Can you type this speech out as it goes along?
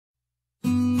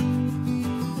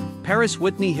Paris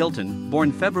Whitney Hilton,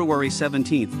 born February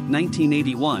 17,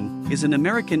 1981, is an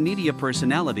American media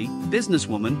personality,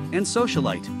 businesswoman, and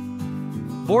socialite.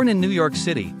 Born in New York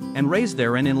City, and raised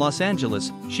there and in Los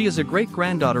Angeles, she is a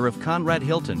great-granddaughter of Conrad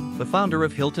Hilton, the founder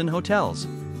of Hilton Hotels.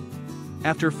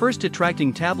 After first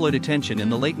attracting tabloid attention in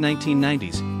the late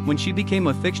 1990s, when she became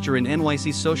a fixture in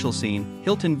NYC's social scene,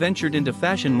 Hilton ventured into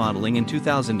fashion modeling in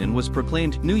 2000 and was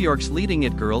proclaimed New York's leading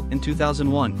it girl in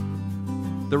 2001.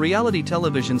 The reality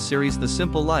television series The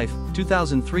Simple Life,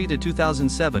 2003 to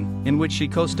 2007, in which she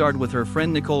co-starred with her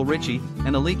friend Nicole Richie,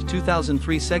 and a leaked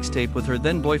 2003 sex tape with her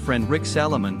then-boyfriend Rick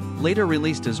Salomon, later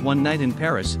released as One Night in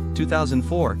Paris,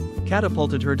 2004,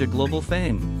 catapulted her to global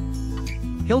fame.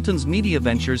 Hilton's media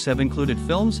ventures have included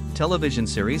films, television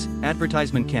series,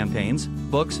 advertisement campaigns,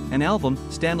 books, an album,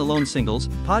 standalone singles,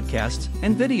 podcasts,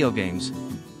 and video games.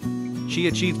 She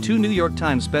achieved 2 New York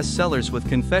Times bestsellers with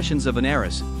Confessions of an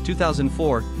Heiress,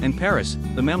 2004, and Paris,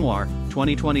 the Memoir,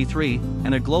 2023,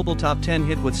 and a global top 10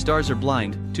 hit with Stars Are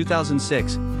Blind,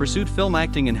 2006, pursued film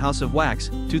acting in House of Wax,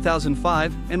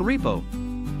 2005, and Repo.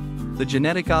 The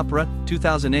Genetic Opera,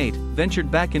 2008,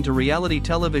 ventured back into reality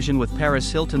television with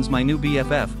Paris Hilton's My New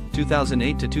BFF,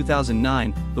 2008 to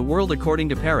 2009, The World According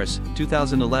to Paris,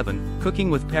 2011,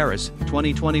 Cooking with Paris,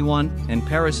 2021, and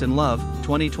Paris in Love,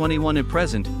 2021 at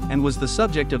present, and was the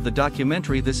subject of the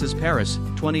documentary This Is Paris,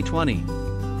 2020.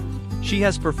 She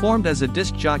has performed as a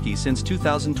disc jockey since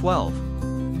 2012.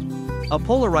 A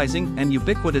polarizing and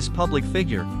ubiquitous public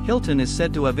figure, Hilton is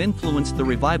said to have influenced the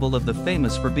revival of the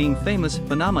famous for being famous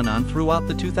phenomenon throughout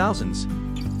the 2000s.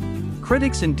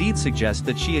 Critics indeed suggest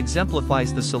that she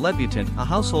exemplifies the celebutant, a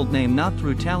household name not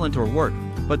through talent or work,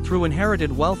 but through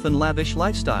inherited wealth and lavish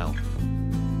lifestyle.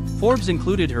 Forbes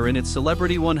included her in its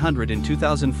Celebrity 100 in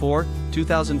 2004,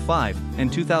 2005,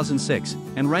 and 2006,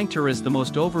 and ranked her as the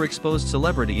most overexposed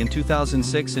celebrity in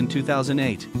 2006 and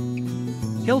 2008.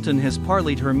 Hilton has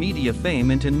parlayed her media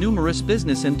fame into numerous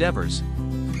business endeavors.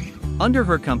 Under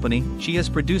her company, she has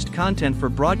produced content for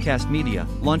broadcast media,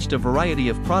 launched a variety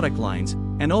of product lines,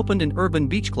 and opened an urban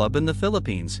beach club in the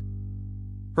Philippines.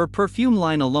 Her perfume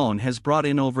line alone has brought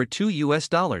in over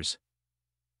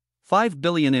 $2.5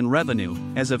 billion in revenue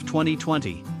as of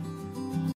 2020.